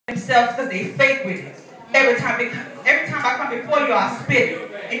themselves because they fake with it. Every time I come before you, I spit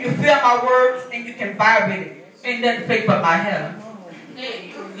it. And you feel my words and you can vibrate it. Ain't nothing fake but my hair.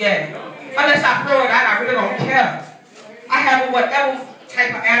 Yeah. Unless I throw it out, I really don't care. I have whatever type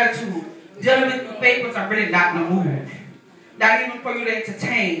of attitude. Dealing with the fake ones, I'm really not in the mood. Not even for you to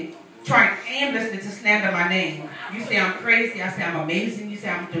entertain. Trying aimlessly to slander my name. You say I'm crazy, I say I'm amazing, you say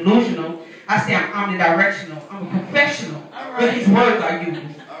I'm delusional, I say I'm omnidirectional. I'm a professional with these words I use.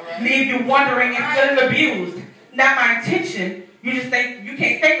 Leave you wondering and feeling abused. Not my intention, you just think, you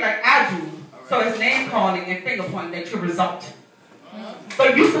can't think like I do. So it's name calling and finger pointing that you result.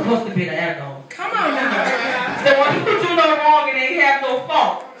 But you're supposed to be the adult. Come on now. The one who do no wrong and they have no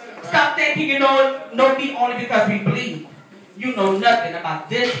fault. Stop thinking you know me only because we bleed. You know nothing about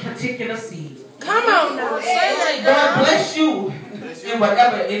this particular seed. Come on now. God bless you in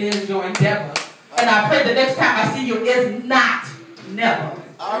whatever it is your endeavor. And I pray the next time I see you is not never.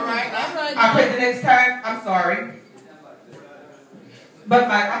 All right. I pray the next time, I'm sorry.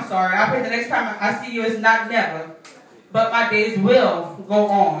 I'm sorry. I pray the next time I see you is not never. But my days will go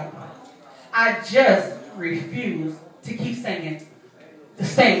on. I just refuse to keep singing the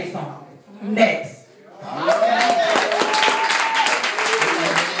same song. Next.